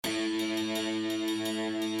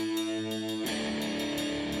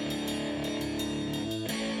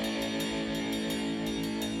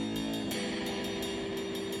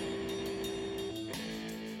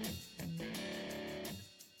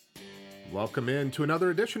Welcome in to another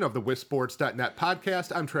edition of the WisSports.net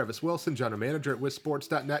podcast. I'm Travis Wilson, General Manager at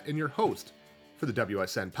WisSports.net, and your host for the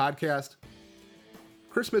WSN podcast.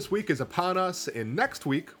 Christmas week is upon us, and next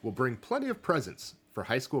week will bring plenty of presents for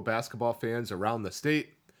high school basketball fans around the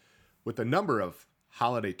state, with a number of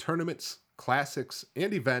holiday tournaments, classics,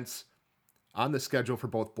 and events on the schedule for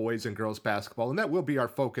both boys and girls basketball, and that will be our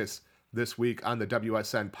focus this week on the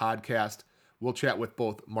WSN podcast. We'll chat with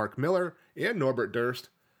both Mark Miller and Norbert Durst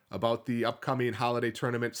about the upcoming holiday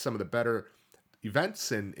tournament, some of the better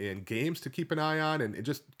events and games to keep an eye on, and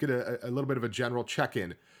just get a little bit of a general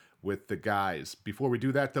check-in with the guys. Before we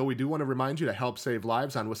do that, though, we do want to remind you to help save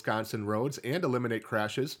lives on Wisconsin roads and eliminate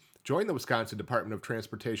crashes. Join the Wisconsin Department of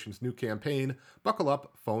Transportation's new campaign, Buckle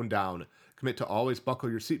Up, Phone Down. Commit to always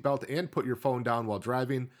buckle your seatbelt and put your phone down while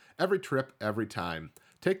driving, every trip, every time.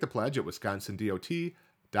 Take the pledge at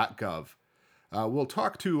wisconsindot.gov. We'll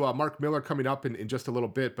talk to Mark Miller coming up in just a little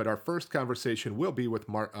bit, but our first conversation will be with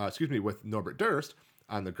with Norbert Durst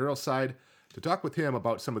on the girls' side to talk with him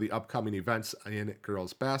about some of the upcoming events in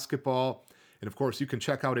girls basketball. And of course, you can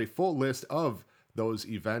check out a full list of those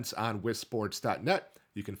events on WisSports.net.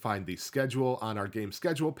 You can find the schedule on our game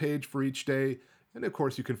schedule page for each day, and of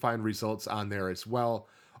course, you can find results on there as well.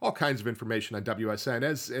 All kinds of information on WSN,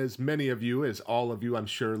 as many of you, as all of you, I'm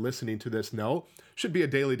sure, listening to this know, should be a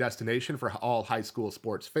daily destination for all high school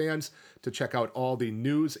sports fans to check out all the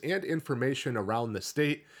news and information around the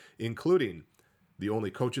state, including the only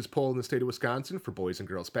coaches poll in the state of Wisconsin for boys and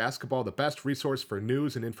girls basketball, the best resource for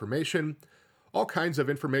news and information, all kinds of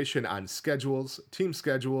information on schedules, team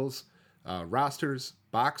schedules, rosters,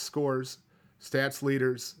 box scores, stats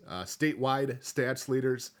leaders, statewide stats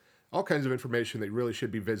leaders, all kinds of information that you really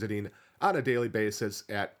should be visiting on a daily basis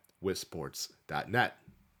at wisports.net.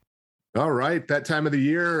 All right, that time of the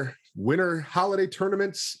year, winter holiday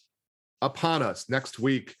tournaments upon us next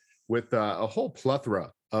week with a whole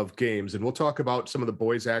plethora of games. And we'll talk about some of the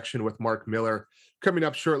boys' action with Mark Miller coming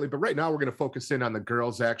up shortly. But right now, we're going to focus in on the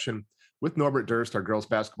girls' action with Norbert Durst, our girls'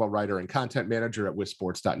 basketball writer and content manager at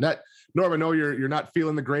wisports.net. Norm, I know you're not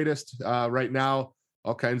feeling the greatest right now.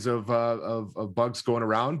 All kinds of bugs going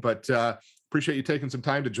around, but appreciate you taking some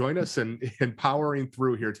time to join us and powering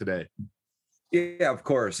through here today. Yeah, of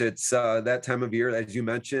course. It's that time of year, as you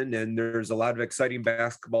mentioned, and there's a lot of exciting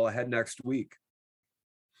basketball ahead next week.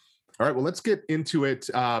 All right, well, let's get into it.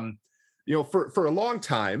 For a long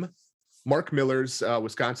time, Mark Miller's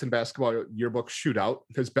Wisconsin Basketball Yearbook Shootout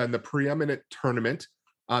has been the preeminent tournament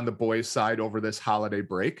on the boys' side over this holiday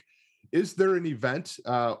break. Is there an event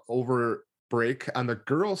over break on the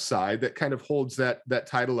girls' side that kind of holds that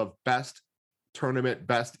title of best tournament,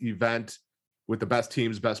 best event with the best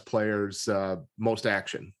teams, best players, most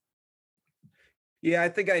action? Yeah, I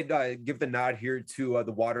think I'd give the nod here to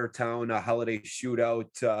the Watertown Holiday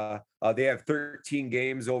Shootout. They have 13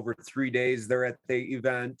 games over 3 days. They're at the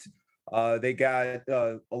event. They got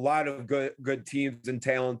a lot of good teams and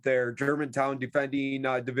talent there. Germantown, defending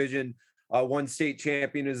Division One state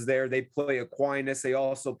champion, is there. They play Aquinas. They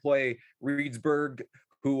also play Reedsburg,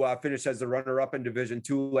 who finished as the runner-up in Division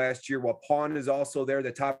II last year. Waupun is also there,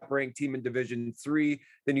 the top-ranked team in Division III.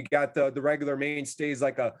 Then you got the regular mainstays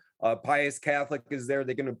like a Pius Catholic is there.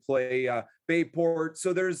 They're going to play Bayport.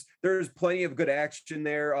 So there's plenty of good action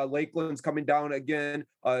there. Lakeland's coming down again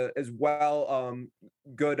as well.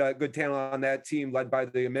 Good talent on that team, led by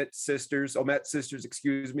the Omet sisters,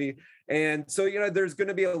 excuse me. And so there's going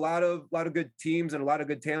to be a lot of good teams and a lot of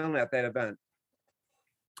good talent at that event.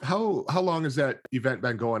 How long has that event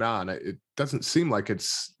been going on? It doesn't seem like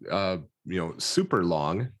it's super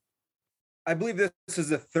long. I believe this is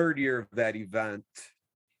the third year of that event.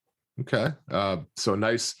 Okay, so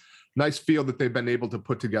nice field that they've been able to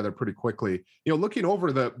put together pretty quickly. Looking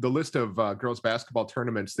over the list of girls basketball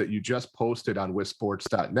tournaments that you just posted on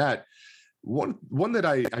wisports.net, one that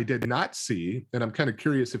I did not see, and I'm kind of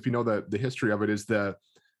curious if you know the history of it, is the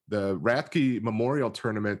Rathke Memorial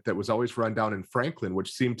Tournament that was always run down in Franklin,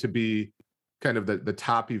 which seemed to be kind of the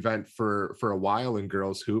top event for a while in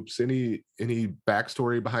girls hoops. Any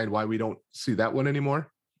backstory behind why we don't see that one anymore?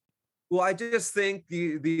 Well, I just think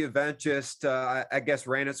the event just, I guess,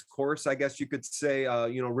 ran its course, I guess you could say.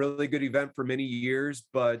 Really good event for many years,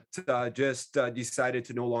 but just decided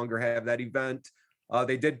to no longer have that event.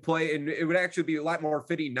 They did play, and it would actually be a lot more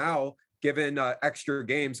fitting now, given extra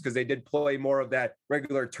games, because they did play more of that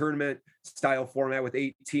regular tournament style format with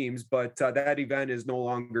 8 teams, but that event is no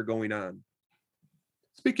longer going on.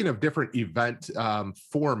 Speaking of different event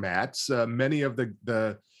formats, many of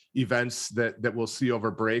the events that we'll see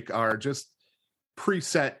over break are just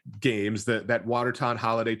preset games. That Watertown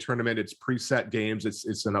Holiday Tournament, it's preset games.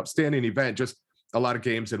 It's an outstanding event. Just a lot of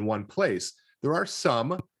games in one place. There are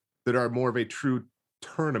some that are more of a true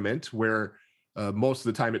tournament where most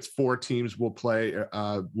of the time it's 4 teams will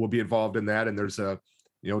be involved in that, and there's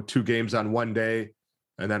 2 games on one day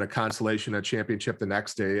and then a consolation, a championship the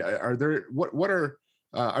next day. Are there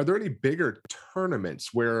are there any bigger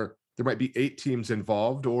tournaments where there might be 8 teams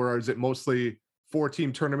involved, or is it mostly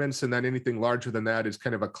 4-team tournaments and then anything larger than that is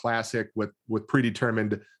kind of a classic with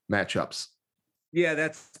predetermined matchups? Yeah,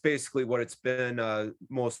 that's basically what it's been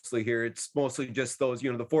mostly here. It's mostly just those,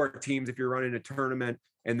 the 4 teams if you're running a tournament,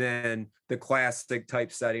 and then the classic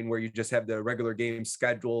type setting where you just have the regular games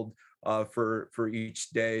scheduled for each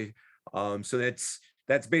day. So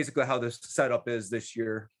that's basically how the setup is this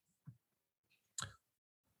year.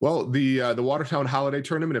 Well, the Watertown Holiday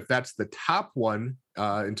Tournament, if that's the top one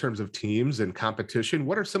in terms of teams and competition,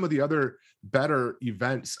 what are some of the other better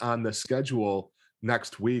events on the schedule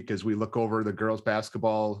next week as we look over the girls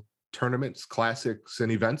basketball tournaments, classics,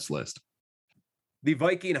 and events list? The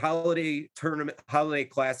Viking Holiday Tournament, Holiday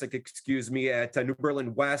Classic, at New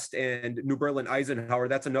Berlin West and New Berlin Eisenhower.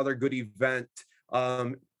 That's another good event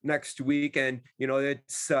next week, and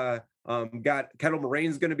it's got Kettle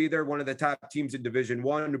Moraine's going to be there, one of the top teams in Division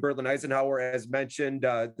One. New Berlin Eisenhower, as mentioned,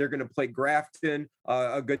 they're going to play Grafton,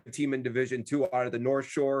 a good team in Division Two out of the North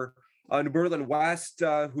Shore. New Berlin West,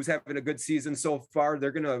 who's having a good season so far,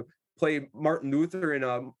 they're going to play Martin Luther in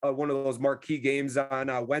one of those marquee games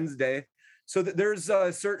on Wednesday. So there's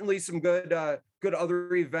certainly some good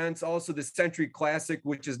other events. Also, the Century Classic,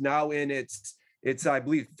 which is now in its I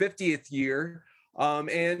believe 50th year.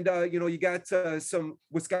 You got some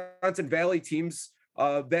Wisconsin Valley teams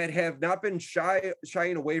that have not been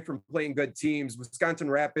shying away from playing good teams. Wisconsin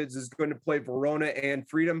Rapids is going to play Verona and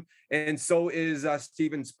Freedom, and so is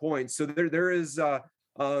Stevens Point. So there is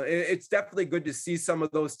it's definitely good to see some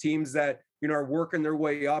of those teams that are working their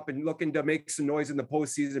way up and looking to make some noise in the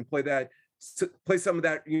postseason, play some of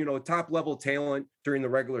that top level talent during the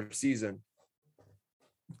regular season.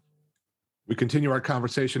 We continue our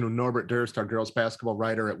conversation with Norbert Durst, our girls basketball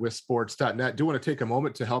writer at WisSports.net. Do want to take a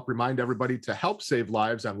moment to help remind everybody to help save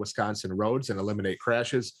lives on Wisconsin roads and eliminate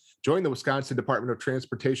crashes. Join the Wisconsin Department of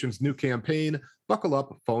Transportation's new campaign, Buckle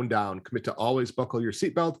Up, Phone Down. Commit to always buckle your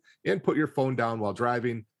seatbelt and put your phone down while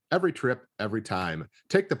driving. Every trip, every time.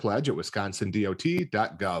 Take the pledge at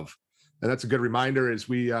wisconsindot.gov. And that's a good reminder as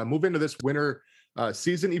we move into this winter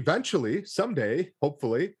season. Eventually, someday,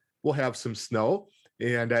 hopefully, we'll have some snow.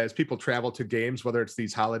 And as people travel to games, whether it's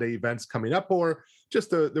these holiday events coming up or just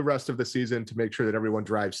the rest of the season, to make sure that everyone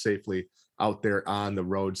drives safely out there on the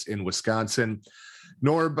roads in Wisconsin.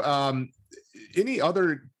 Norb, any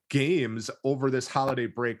other games over this holiday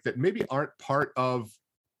break that maybe aren't part of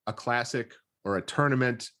a classic or a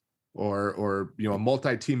tournament or a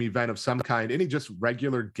multi-team event of some kind? Any just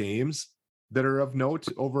regular games that are of note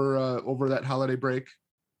over that holiday break?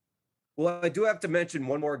 Well, I do have to mention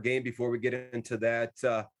one more game before we get into that.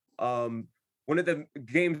 One of the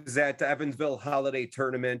games at Evansville Holiday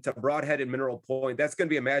Tournament, Broadhead and Mineral Point. That's going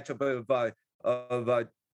to be a matchup of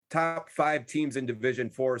top 5 teams in Division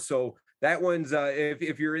 4. So that one's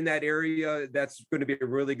if you're in that area, that's going to be a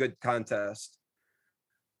really good contest.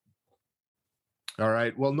 All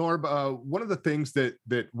right. Well, Norb, one of the things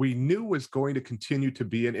that we knew was going to continue to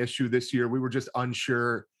be an issue this year, we were just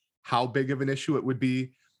unsure how big of an issue it would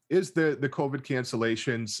be, is the COVID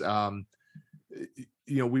cancellations.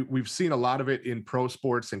 We've seen a lot of it in pro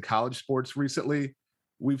sports and college sports recently.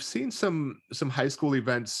 We've seen some high school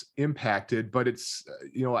events impacted, but it's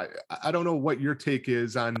I don't know what your take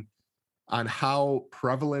is on how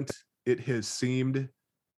prevalent it has seemed,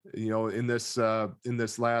 in this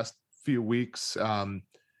last few weeks.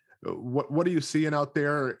 What are you seeing out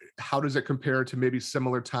there? How does it compare to maybe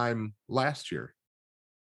similar time last year?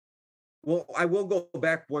 Well, I will go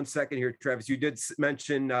back 1 second here, Travis. You did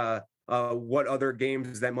mention what other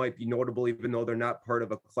games that might be notable, even though they're not part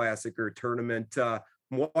of a classic or a tournament.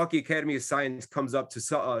 Milwaukee Academy of Science comes up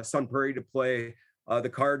to Sun Prairie to play the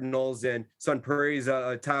Cardinals, and Sun Prairie's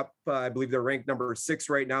top, I believe they're ranked number 6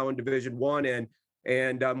 right now in Division 1,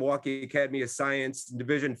 and Milwaukee Academy of Science in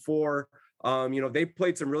Division 4. They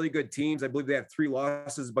played some really good teams. I believe they have 3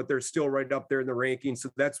 losses, but they're still right up there in the rankings.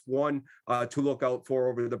 So that's one to look out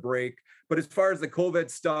for over the break. But as far as the COVID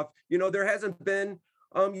stuff, there hasn't been,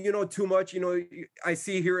 too much. I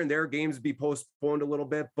see here and there games be postponed a little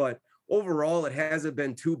bit, but overall, it hasn't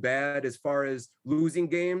been too bad as far as losing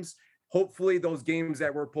games. Hopefully, those games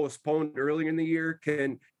that were postponed earlier in the year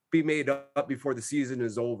can be made up before the season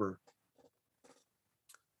is over.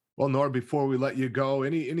 Well, Nora, before we let you go,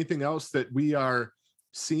 anything else that we are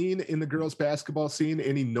seeing in the girls basketball scene?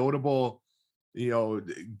 Any notable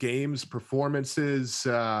games, performances,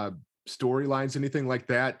 storylines, anything like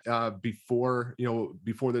that before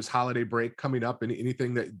this holiday break coming up?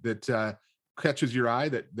 Anything that catches your eye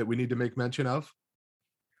that we need to make mention of?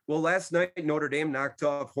 Well, last night Notre Dame knocked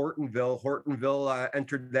off Hortonville. Hortonville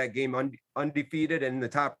entered that game undefeated and the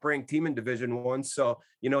top-ranked team in Division One. So,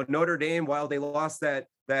 Notre Dame, while they lost that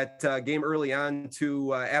game early on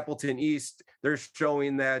to Appleton East, they're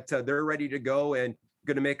showing that they're ready to go and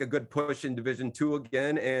going to make a good push in Division Two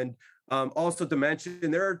again. And also to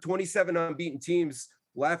mention, there are 27 unbeaten teams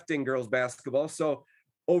left in girls basketball. So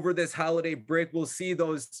over this holiday break, we'll see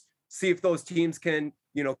if those teams can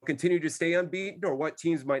continue to stay unbeaten or what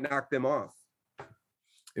teams might knock them off.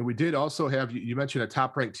 And we did also have, you mentioned a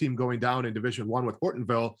top-ranked team going down in Division One with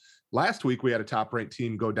Hortonville. Last week, we had a top-ranked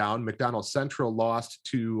team go down. McDonald Central lost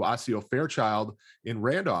to Osseo Fairchild, and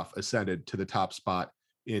Randolph ascended to the top spot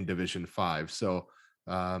in Division 5. So,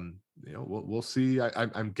 we'll see.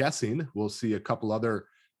 I'm guessing we'll see a couple other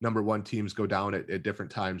number one teams go down at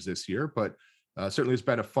different times this year. But certainly it's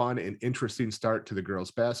been a fun and interesting start to the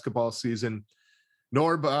girls basketball season.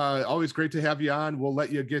 Norb, always great to have you on. We'll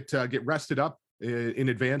let you get rested up in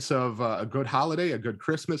advance of a good holiday, a good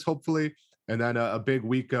Christmas, hopefully, and then a big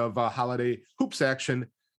week of holiday hoops action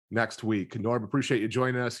next week. Norb, appreciate you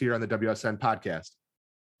joining us here on the WSN podcast.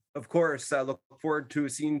 Of course. I look forward to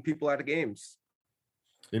seeing people at the games.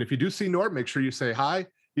 And if you do see Norb, make sure you say hi.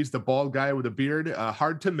 He's the bald guy with a beard,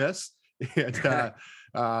 hard to miss. And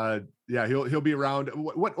he'll be around.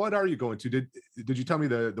 What are you going to? Did you tell me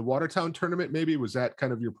the Watertown tournament? Maybe was that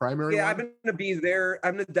kind of your primary? Yeah, one? I'm going to be there.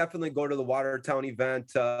 I'm going to definitely go to the Watertown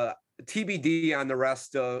event. TBD on the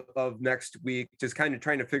rest of next week. Just kind of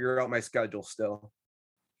trying to figure out my schedule still.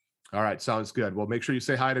 All right, sounds good. Well, make sure you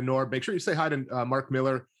say hi to Norb. Make sure you say hi to Mark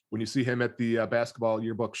Miller when you see him at the basketball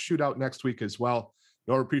yearbook shootout next week as well.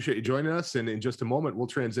 Norb, appreciate you joining us. And in just a moment, we'll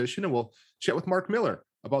transition and we'll chat with Mark Miller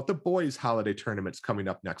about the boys' holiday tournaments coming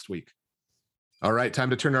up next week. All right, time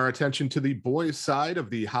to turn our attention to the boys' side of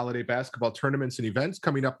the holiday basketball tournaments and events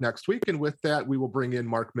coming up next week. And with that, we will bring in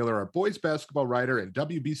Mark Miller, our boys' basketball writer and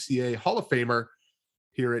WBCA Hall of Famer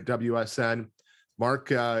here at WSN. Mark,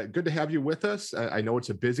 good to have you with us. I know it's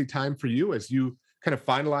a busy time for you as you kind of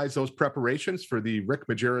finalize those preparations for the Rick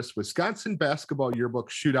Majerus Wisconsin Basketball Yearbook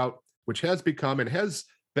Shootout, which has become and has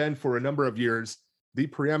been for a number of years the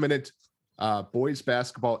preeminent boys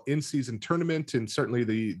basketball in-season tournament, and certainly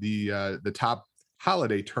the top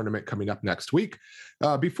holiday tournament coming up next week.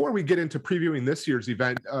 Before we get into previewing this year's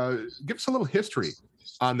event, give us a little history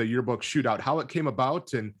on the Yearbook Shootout, how it came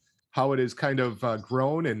about and how it has kind of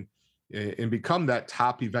grown and become that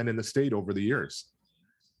top event in the state over the years.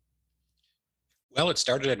 Well, it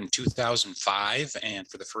started in 2005, and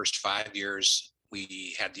for the first 5 years,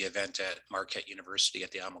 we had the event at Marquette University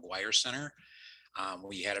at the Al McGuire Center.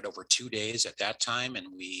 We had it over 2 days at that time, and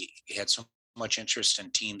we had so much interest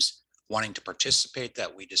in teams wanting to participate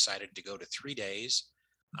that we decided to go to 3 days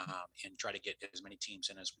and try to get as many teams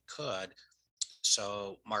in as we could.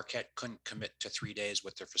 So Marquette couldn't commit to 3 days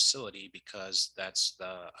with their facility because that's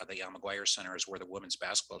the Al McGuire Center is where the women's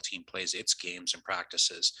basketball team plays its games and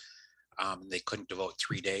practices. They couldn't devote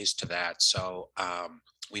 3 days to that. So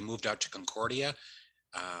we moved out to Concordia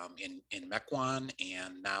in Mequon,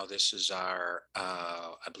 and now this is our,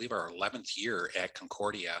 I believe our 11th year at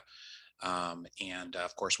Concordia. And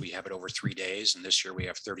of course we have it over 3 days, and this year we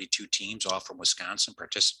have 32 teams all from Wisconsin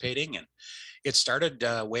participating. And it started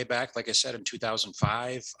way back, like I said, in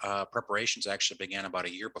 2005. Preparations actually began about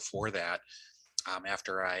a year before that.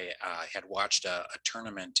 After I had watched a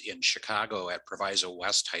tournament in Chicago at Proviso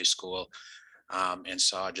West High School and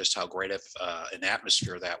saw just how great of an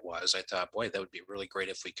atmosphere that was, I thought, boy, that would be really great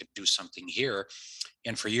if we could do something here.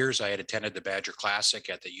 And for years, I had attended the Badger Classic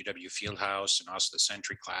at the UW Fieldhouse and also the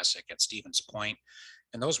Century Classic at Stevens Point.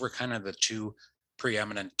 And those were kind of the two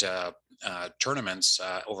preeminent tournaments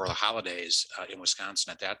over the holidays in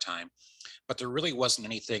Wisconsin at that time. But there really wasn't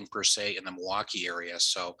anything per se in the Milwaukee area.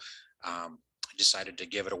 So decided to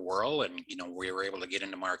give it a whirl, and we were able to get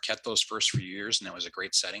into Marquette those first few years, and that was a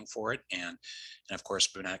great setting for it. And of course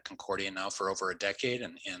been at Concordia now for over a decade,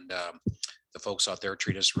 and the folks out there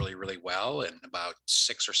treat us really, really well. And about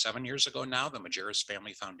 6 or 7 years ago now, the Majerus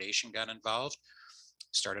Family Foundation got involved,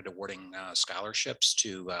 started awarding scholarships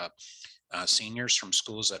to seniors from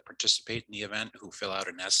schools that participate in the event who fill out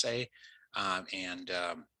an essay,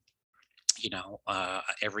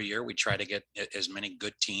 every year we try to get as many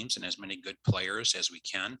good teams and as many good players as we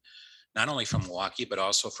can, not only from Milwaukee, but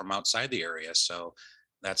also from outside the area. So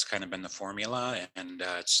that's kind of been the formula. And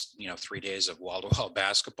it's, 3 days of wall-to-wall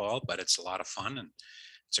basketball, but it's a lot of fun. And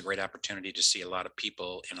it's a great opportunity to see a lot of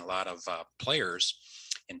people and a lot of players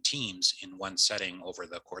and teams in one setting over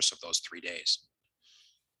the course of those 3 days.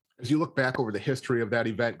 As you look back over the history of that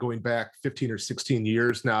event, going back 15 or 16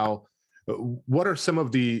 years now, what are some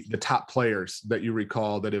of the top players that you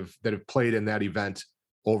recall that have played in that event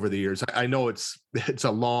over the years? I know it's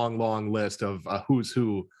a long list of who's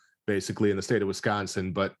who basically in the state of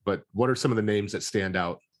Wisconsin, but what are some of the names that stand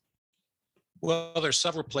out? Well, there's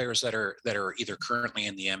several players that are either currently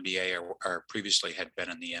in the NBA or previously had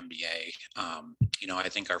been in the NBA. I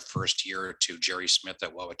think our first year or two, Jerry Smith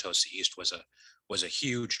at Wauwatosa East was a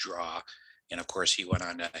huge draw, and of course he went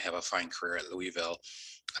on to have a fine career at Louisville.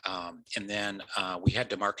 And then we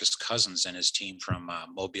had DeMarcus Cousins and his team from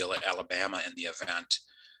Mobile, Alabama, in the event.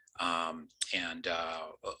 And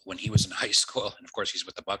when he was in high school, and of course he's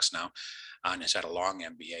with the Bucks now, and has had a long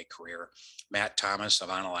NBA career. Matt Thomas of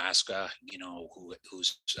Onalaska,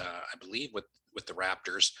 who's I believe with the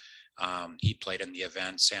Raptors. He played in the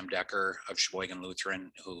event. Sam Decker of Sheboygan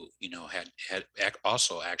Lutheran, who had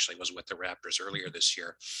also actually was with the Raptors earlier this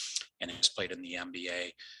year, and has played in the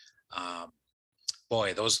NBA.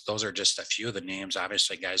 Boy, those are just a few of the names.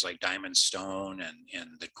 Obviously, guys like Diamond Stone and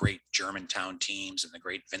the great Germantown teams and the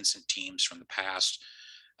great Vincent teams from the past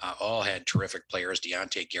all had terrific players.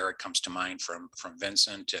 Deontay Garrett comes to mind from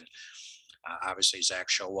Vincent, and obviously Zach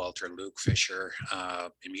Showalter, Luke Fisher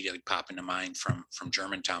immediately pop into mind from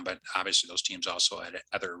Germantown. But obviously, those teams also had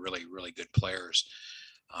other really good players.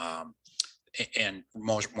 And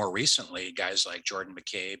more recently, guys like Jordan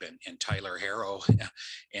McCabe and Tyler Harrow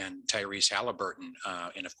and Tyrese Halliburton,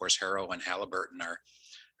 and of course Harrow and Halliburton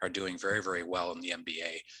are doing very well in the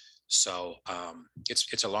NBA. So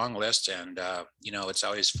it's a long list, and it's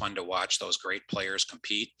always fun to watch those great players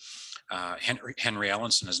compete. Henry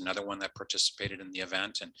Ellenson is another one that participated in the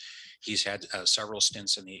event, and he's had several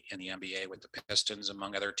stints in the NBA with the Pistons,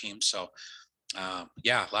 among other teams. So a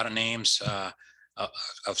lot of names.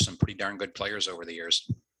 Of some pretty darn good players over the years.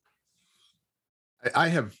 I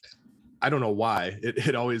don't know why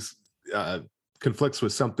it always conflicts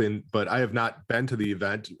with something, but I have not been to the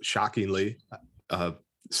event, shockingly,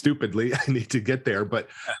 stupidly. I need to get there. But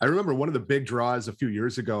I remember one of the big draws a few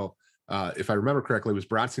years ago, if I remember correctly, was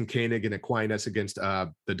Bronson Koenig and Aquinas against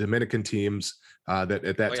the Dominican teams that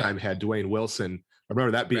at that time had Dwayne Wilson. I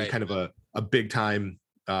remember that being kind of a big time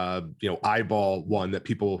eyeball one that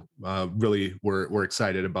people really were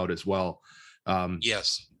excited about as well.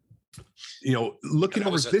 Yes. Looking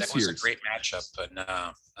over this year's. That was a great matchup, but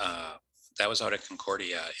that was out at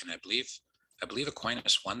Concordia, and I believe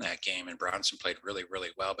Aquinas won that game, and Bronson played really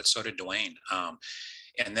well, but so did Dwayne.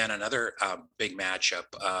 And then another big matchup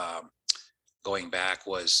going back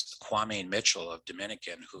was Kwame Mitchell of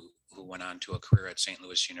Dominican, who went on to a career at St.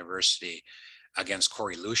 Louis University, against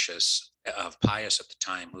Corey Lucius of Pius at the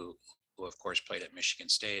time, who of course played at Michigan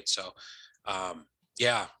State. So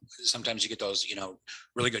sometimes you get those,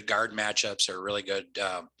 really good guard matchups or really good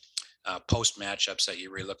post matchups that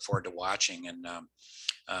you really look forward to watching, and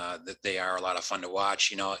that they are a lot of fun to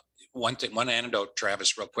watch. One anecdote,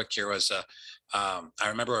 Travis, real quick here was, I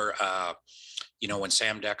remember, when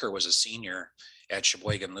Sam Decker was a senior at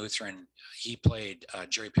Sheboygan Lutheran, he played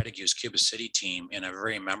Jerry Pettigrew's Cuba City team in a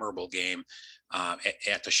very memorable game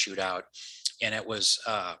at the shootout. And it was,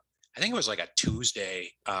 I think it was like a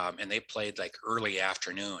Tuesday, and they played like early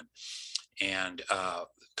afternoon. And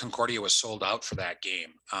Concordia was sold out for that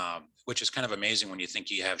game, which is kind of amazing when you think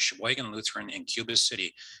you have Sheboygan Lutheran and Cuba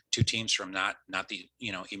City, two teams from not the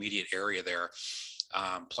immediate area there,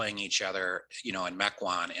 playing each other, in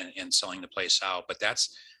Mequon and selling the place out. But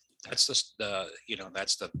that's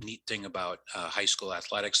the neat thing about high school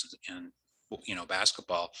athletics and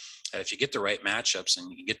basketball, that if you get the right matchups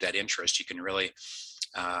and you get that interest, you can really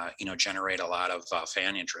generate a lot of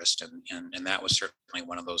fan interest, and that was certainly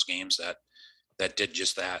one of those games that did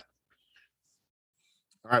just that.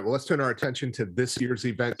 All right, well, let's turn our attention to this year's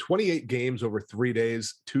event. 28 games over 3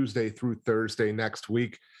 days, Tuesday through Thursday next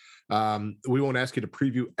week. We won't ask you to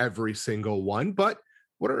preview every single one, but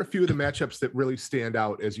what are a few of the matchups that really stand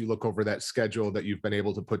out as you look over that schedule that you've been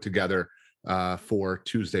able to put together for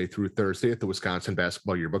Tuesday through Thursday at the Wisconsin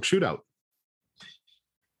Basketball Yearbook Shootout?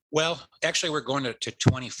 Well, actually, we're going to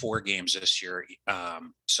 24 games this year.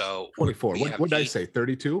 So 24. What did I say?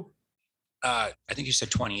 32? I think you said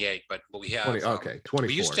 28, but we have 20, okay,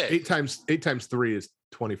 24. Eight times 3 is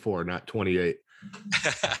 24, not 28.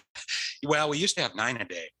 Well, we used to have 9 a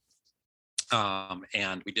day,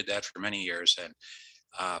 and we did that for many years. And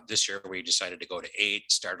this year we decided to go to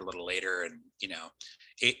 8, start a little later, and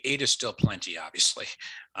 8 is still plenty, obviously.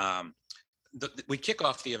 we kick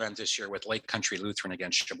off the event this year with Lake Country Lutheran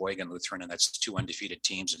against Sheboygan Lutheran, and that's two undefeated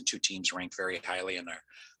teams and two teams ranked very highly in our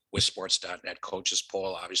WisSports.net coaches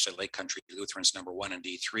poll. Obviously, Lake Country Lutheran's number 1 in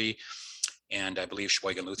D3, and I believe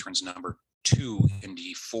Sheboygan Lutheran's number 2 in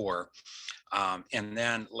D4. And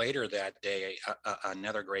then later that day,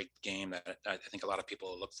 another great game that I think a lot of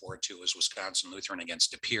people look forward to is Wisconsin Lutheran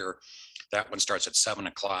against De Pere. That one starts at 7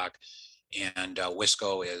 o'clock. And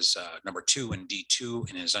Wisco is number 2 in D2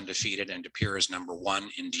 and is undefeated, and De Pere is number 1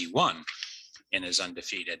 in D1 and is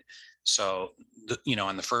undefeated. So,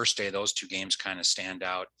 on the first day, those two games kind of stand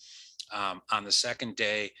out. On the second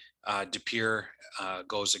day, De Pere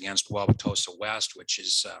goes against Wauwatosa West, which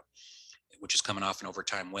is coming off an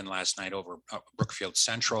overtime win last night over Brookfield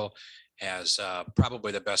Central, has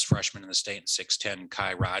probably the best freshman in the state in 6'10",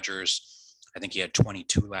 Kai Rogers. I think he had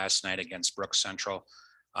 22 last night against Brook Central.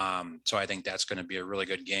 So I think that's going to be a really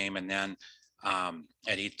good game. And then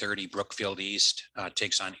at 8:30, Brookfield East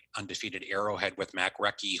takes on undefeated Arrowhead with Mac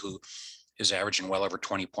Recchi, who is averaging well over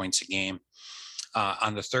 20 points a game.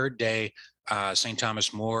 On the third day, St.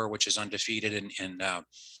 Thomas More, which is undefeated and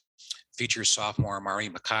features sophomore Amari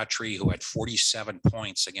McCautry, who had 47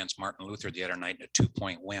 points against Martin Luther the other night in a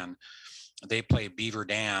 2-point win. They play Beaver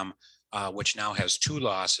Dam, which now has 2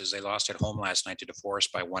 losses. They lost at home last night to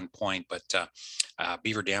DeForest by 1 point, but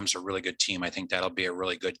Beaver Dam's a really good team. I think that'll be a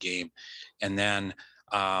really good game. And then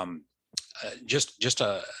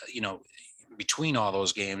between all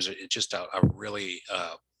those games, it's just a really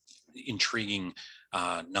intriguing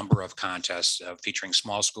number of contests featuring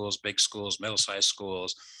small schools, big schools, middle-sized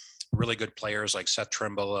schools, really good players like Seth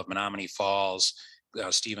Trimble of Menominee Falls,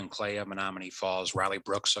 Stephen Clay of Menominee Falls, Riley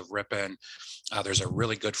Brooks of Ripon. There's a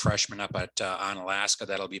really good freshman up at Onalaska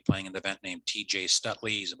that'll be playing in the event named TJ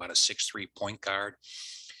Stutley. He's about a 6'3" point guard.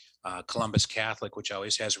 Columbus Catholic, which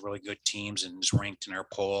always has really good teams and is ranked in our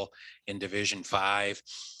poll in Division 5.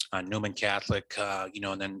 Newman Catholic,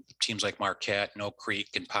 and then teams like Marquette, and Oak Creek,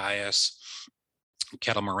 and Pius, and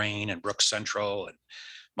Kettle Moraine, and Brooks Central, and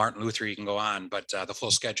Martin Luther. You can go on, but the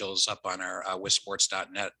full schedule is up on our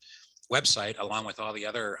WisSports.net website, along with all the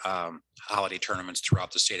other holiday tournaments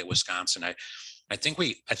throughout the state of Wisconsin. I think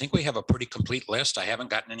we have a pretty complete list. I haven't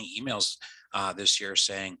gotten any emails this year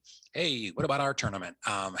saying, "Hey, what about our tournament?"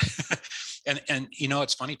 And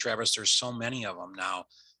it's funny, Travis. There's so many of them now,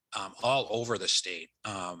 all over the state,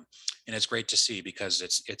 and it's great to see, because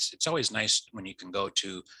it's always nice when you can go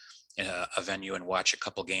to a venue and watch a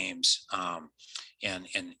couple games and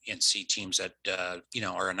see teams that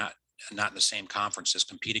are not in the same conferences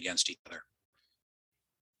compete against each other.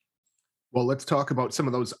 Well, let's talk about some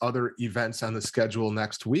of those other events on the schedule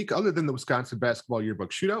next week, other than the Wisconsin Basketball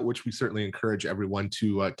Yearbook Shootout, which we certainly encourage everyone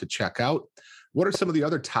to check out. What are some of the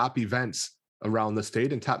other top events around the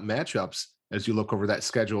state and top matchups as you look over that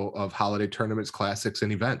schedule of holiday tournaments, classics,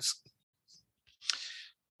 and events?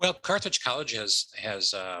 Well, Carthage College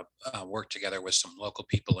has worked together with some local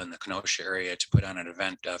people in the Kenosha area to put on an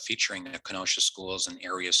event featuring the Kenosha schools and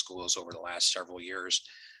area schools over the last several years.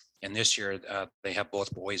 And this year, they have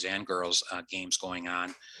both boys and girls games going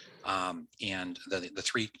on. And the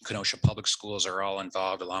 3 Kenosha public schools are all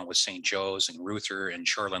involved, along with St. Joe's and Ruther and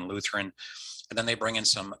Shoreland Lutheran. And then they bring in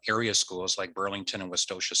some area schools like Burlington and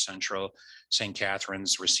Westosha Central, St.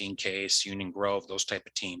 Catherine's, Racine Case, Union Grove, those type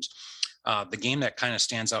of teams. The game that kind of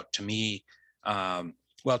stands out to me,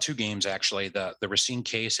 2 games actually. The Racine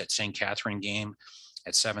Case at St. Catherine game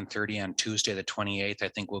at 7:30 on Tuesday the 28th, I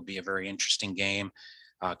think will be a very interesting game.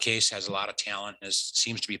 Case has a lot of talent and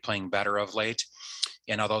seems to be playing better of late.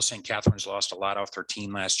 And although St. Catherine's lost a lot off their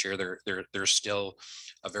team last year, they're still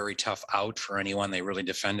a very tough out for anyone. They really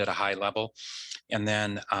defend at a high level. And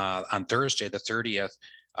then on Thursday the 30th,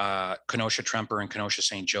 Kenosha Tremper and Kenosha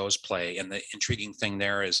St. Joe's play. And the intriguing thing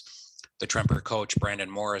there is the Tremper coach,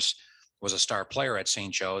 Brandon Morris, was a star player at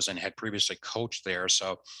St. Joe's and had previously coached there.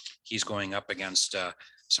 So he's going up against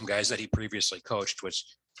some guys that he previously coached,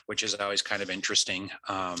 which is always kind of interesting.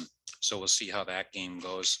 So we'll see how that game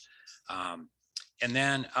goes. And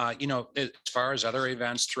then, as far as other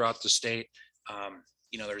events throughout the state,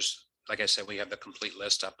 there's, like I said, we have the complete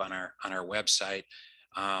list up on our website.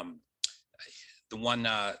 The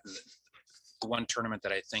one tournament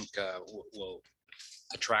that I think will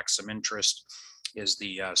attract some interest is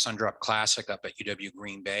the Sundrop Classic up at UW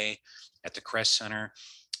Green Bay at the Crest Center.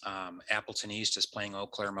 Appleton East is playing Eau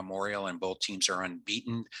Claire Memorial, and both teams are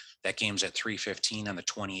unbeaten. That game's at 3:15 on the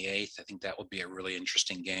 28th. I think that will be a really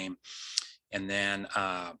interesting game. And then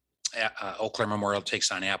Eau Claire Memorial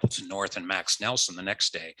takes on Appleton North and Max Nelson the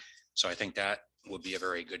next day. So I think that will be a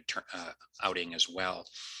very good outing as well.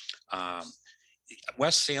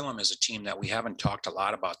 West Salem is a team that we haven't talked a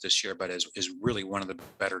lot about this year, but is really one of the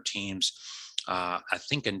better teams, I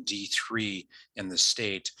think in D3 in the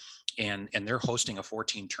state. And they're hosting a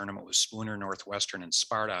 14 tournament with Spooner, Northwestern, and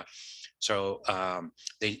Sparta. So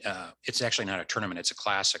it's actually not a tournament, it's a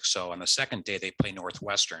classic. So on the second day, they play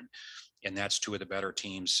Northwestern, and that's two of the better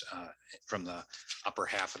teams from the upper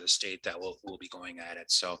half of the state that will be going at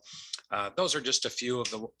it. So those are just a few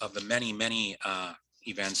of the many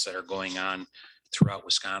events that are going on throughout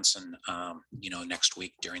Wisconsin, next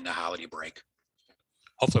week during the holiday break.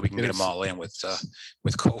 Hopefully we can get them all in with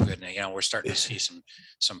COVID. And, we're starting to see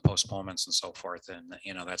some postponements and so forth.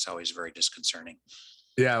 And, that's always very disconcerting.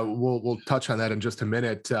 Yeah, we'll touch on that in just a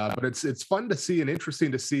minute. But it's fun to see and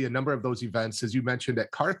interesting to see a number of those events, as you mentioned,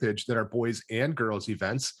 at Carthage, that are boys and girls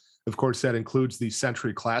events. Of course, that includes the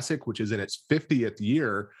Century Classic, which is in its 50th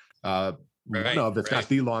year. One of, if not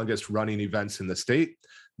the longest running events in the state.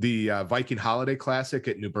 The Viking Holiday Classic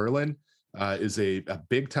at New Berlin is a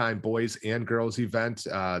big time boys and girls event.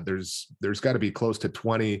 There's got to be close to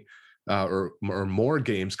 20 or more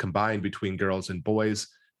games combined between girls and boys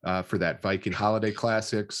for that Viking Holiday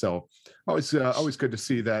Classic. So always good to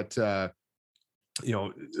see that,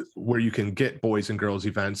 where you can get boys and girls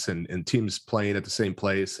events and teams playing at the same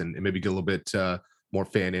place and maybe get a little bit more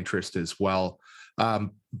fan interest as well.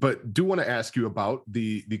 But do want to ask you about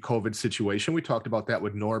the COVID situation. We talked about that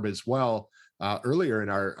with Norb as well earlier in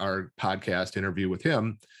our podcast interview with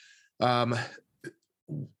him.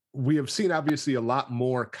 We have seen obviously a lot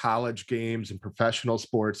more college games and professional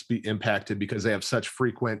sports be impacted because they have such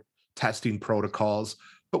frequent testing protocols,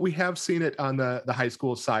 but we have seen it on the high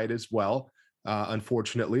school side as well.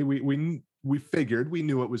 Unfortunately, we figured, we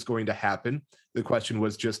knew it was going to happen. The question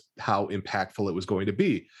was just how impactful it was going to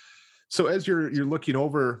be. So as you're looking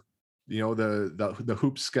over, the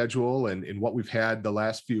hoop schedule and what we've had the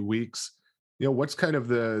last few weeks, what's kind of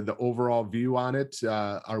the overall view on it?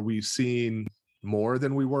 Are we seeing more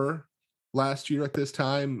than we were last year at this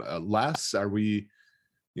time? Less? Are we,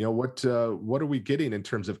 what are we getting in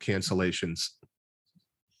terms of cancellations?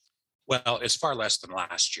 Well, it's far less than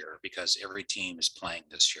last year because every team is playing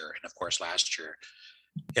this year. And of course, last year,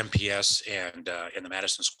 MPS and the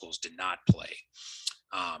Madison schools did not play.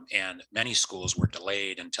 And many schools were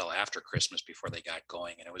delayed until after Christmas before they got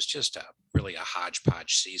going. And it was just really a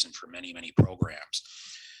hodgepodge season for many, many programs.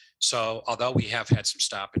 So although we have had some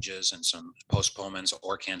stoppages and some postponements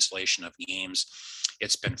or cancellation of games,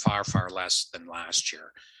 it's been far, far less than last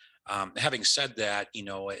year. Having said that,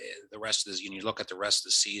 the rest of this, you look at the rest of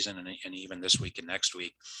the season and even this week and next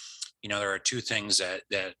week, there are two things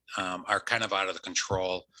that are kind of out of the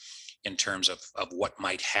control in terms of what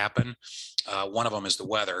might happen. One of them is the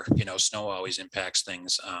weather. Snow always impacts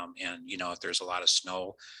things. And if there's a lot of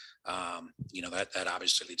snow, that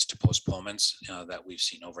obviously leads to postponements that we've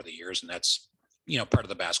seen over the years. And that's, part of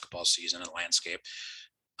the basketball season and landscape.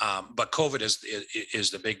 But COVID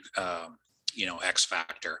is the big, X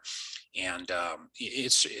factor. And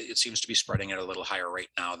it seems to be spreading at a little higher rate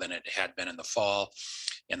now than it had been in the fall,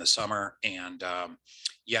 in the summer. And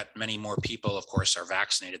yet many more people, of course, are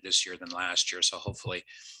vaccinated this year than last year. So hopefully,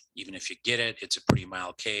 even if you get it, it's a pretty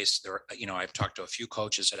mild case. I've talked to a few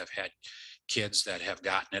coaches that have had kids that have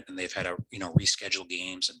gotten it and they've had to, reschedule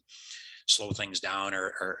games and slow things down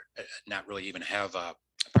or not really even have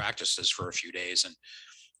practices for a few days. And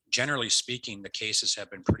generally speaking, the cases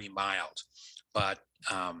have been pretty mild, but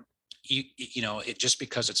it just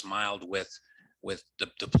because it's mild with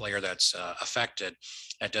the player that's affected,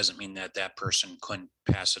 that doesn't mean that person couldn't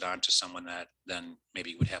pass it on to someone that then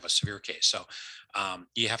maybe would have a severe case. So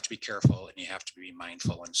you have to be careful and you have to be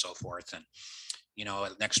mindful and so forth. And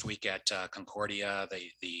next week at Concordia,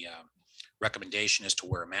 the recommendation is to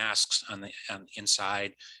wear masks on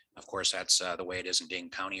inside. Of course, that's the way it is in Dane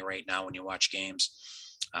County right now when you watch games.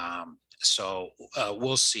 So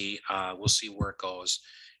we'll see. We'll see where it goes.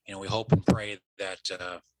 We hope and pray that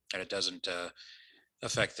it doesn't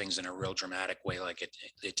affect things in a real dramatic way like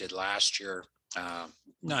it did last year.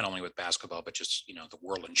 Not only with basketball, but just the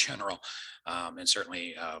world in general, and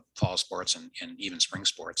certainly fall sports and even spring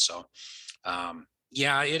sports. So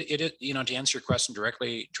it to answer your question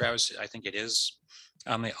directly, Travis, I think it is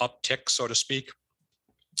on the uptick, so to speak.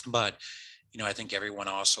 But I think everyone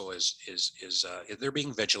also is they're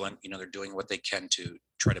being vigilant. They're doing what they can to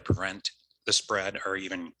try to prevent the spread or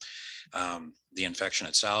even the infection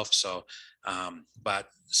itself. So, but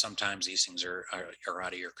sometimes these things are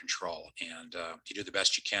out of your control, and you do the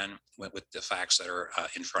best you can with the facts that are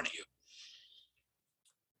in front of you.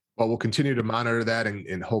 Well, we'll continue to monitor that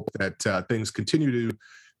and hope that things continue to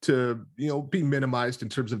to be minimized in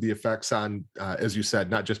terms of the effects on, as you said,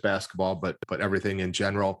 not just basketball, but everything in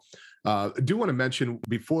general. I do want to mention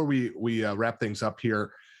before we wrap things up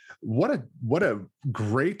here, what a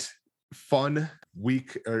great, fun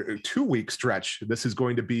week or 2-week stretch this is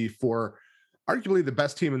going to be for arguably the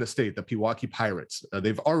best team in the state, the Pewaukee Pirates.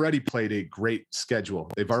 They've already played a great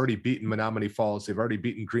schedule. They've already beaten Menominee Falls. They've already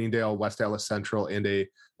beaten Greendale, West Allis Central, and a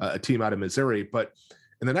team out of Missouri. But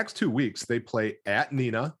in the next 2 weeks, they play at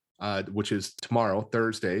Neenah, which is tomorrow,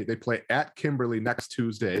 Thursday. They play at Kimberly next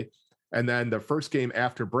Tuesday. And then the first game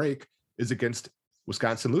after break is against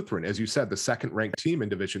Wisconsin Lutheran, as you said, the second-ranked team in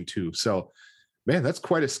Division II. So, man, that's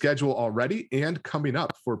quite a schedule already and coming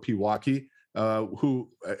up for Pewaukee, who,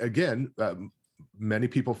 again, many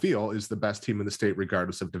people feel is the best team in the state,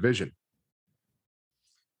 regardless of division.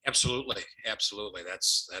 Absolutely.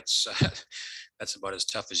 That's that's about as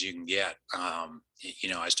tough as you can get. I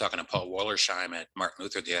was talking to Paul Wollersheim at Martin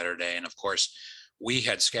Luther the other day, and of course, we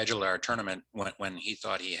had scheduled our tournament when he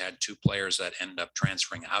thought he had 2 players that ended up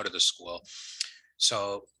transferring out of the school.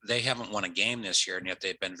 So they haven't won a game this year, and yet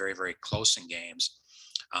they've been very, very close in games.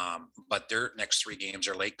 But their next 3 games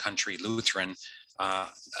are Lake Country Lutheran, I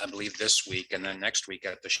believe this week, and then next week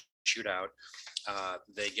at the shootout,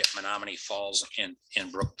 they get Menominee Falls in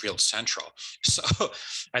Brookfield Central. So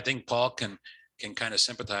I think Paul can kind of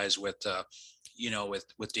sympathize with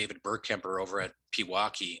David Burkemper over at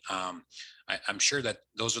Pewaukee. I'm sure that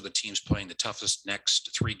those are the teams playing the toughest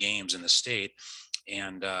next 3 games in the state.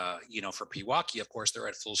 And, for Pewaukee, of course, they're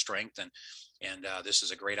at full strength, and this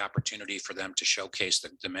is a great opportunity for them to showcase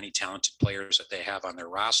the many talented players that they have on their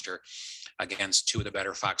roster against 2 of the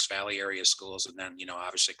better Fox Valley area schools. And then,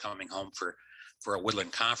 obviously coming home for a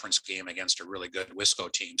Woodland Conference game against a really good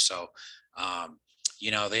Wisco team. So,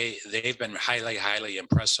 they've been highly, highly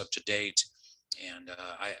impressive to date. And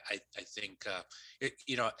I think,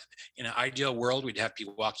 in an ideal world, we'd have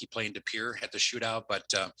Pewaukee playing De Pere at the shootout.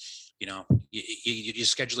 But, you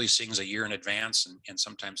schedule these things a year in advance, and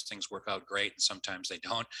sometimes things work out great and sometimes they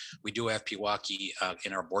don't. We do have Pewaukee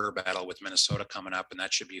in our border battle with Minnesota coming up, and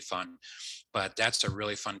that should be fun. But that's a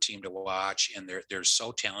really fun team to watch, and they're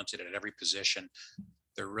so talented at every position.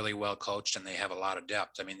 They're really well coached, and they have a lot of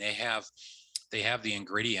depth. I mean, they have the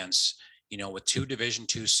ingredients, with 2 Division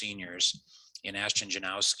II seniors in Ashton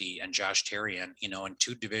Janowski and Josh Terrian, and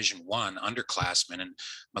 2 Division I underclassmen, and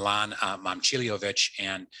Milan Momchiliovic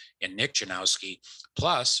and Nick Janowski,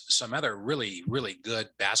 plus some other really, really good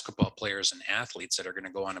basketball players and athletes that are going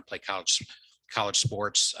to go on and play college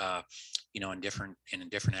sports, in different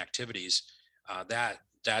activities.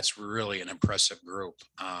 That's really an impressive group,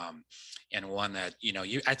 and one that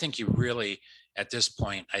I think you really, at this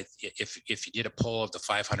point, if you did a poll of the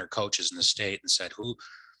 500 coaches in the state and said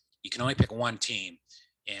you can only pick one team,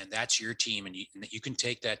 and that's your team, and you can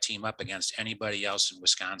take that team up against anybody else in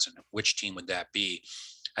Wisconsin, which team would that be?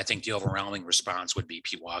 I think the overwhelming response would be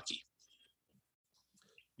Pewaukee.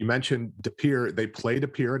 You mentioned De Pere. They play De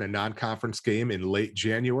Pere in a non-conference game in late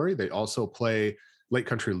January. They also play Lake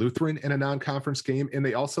Country Lutheran in a non-conference game, and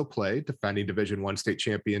they also play defending Division I state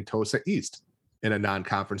champion Tosa East in a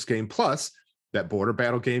non-conference game, plus that border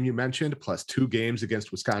battle game you mentioned, plus 2 games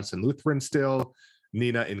against Wisconsin Lutheran still,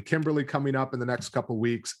 Neenah and Kimberly coming up in the next couple of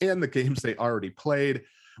weeks, and the games they already played.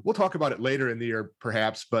 We'll talk about it later in the year,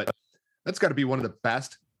 perhaps, but that's got to be one of the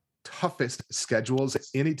best, toughest schedules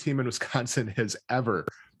any team in Wisconsin has ever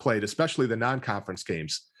played, especially the non-conference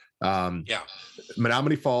games.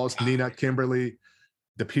 Menominee Falls, Neenah, Kimberly,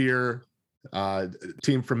 De Pere,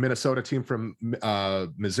 team from Minnesota, team from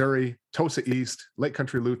Missouri, Tosa East, Lake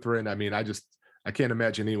Country Lutheran. I mean, I can't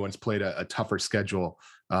imagine anyone's played a tougher schedule,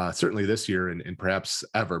 certainly this year and perhaps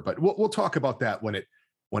ever. But we'll talk about that when it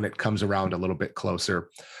comes around a little bit closer.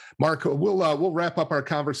 Mark, we'll wrap up our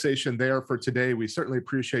conversation there for today. We certainly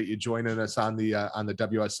appreciate you joining us on the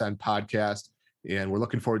WSN podcast, and we're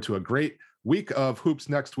looking forward to a great week of hoops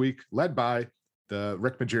next week, led by the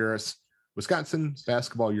Rick Majerus Wisconsin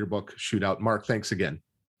Basketball Yearbook Shootout. Mark, thanks again.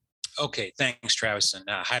 Okay, thanks, Travis, and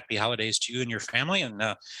happy holidays to you and your family, and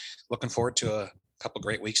looking forward to a couple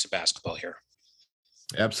great weeks of basketball here.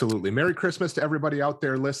 Absolutely. Merry Christmas to everybody out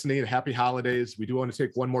there listening. Happy holidays. We do want to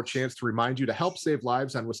take one more chance to remind you to help save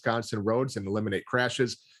lives on Wisconsin roads and eliminate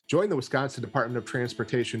crashes. Join the Wisconsin Department of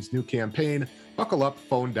Transportation's new campaign, Buckle Up,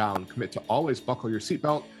 Phone Down. Commit to always buckle your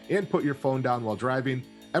seatbelt and put your phone down while driving.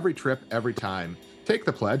 Every trip, every time. Take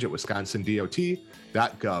the pledge at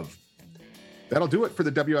wisconsindot.gov. That'll do it for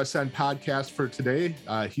the WSN podcast for today.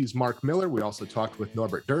 He's Mark Miller. We also talked with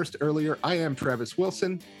Norbert Durst earlier. I am Travis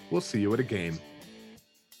Wilson. We'll see you at a game.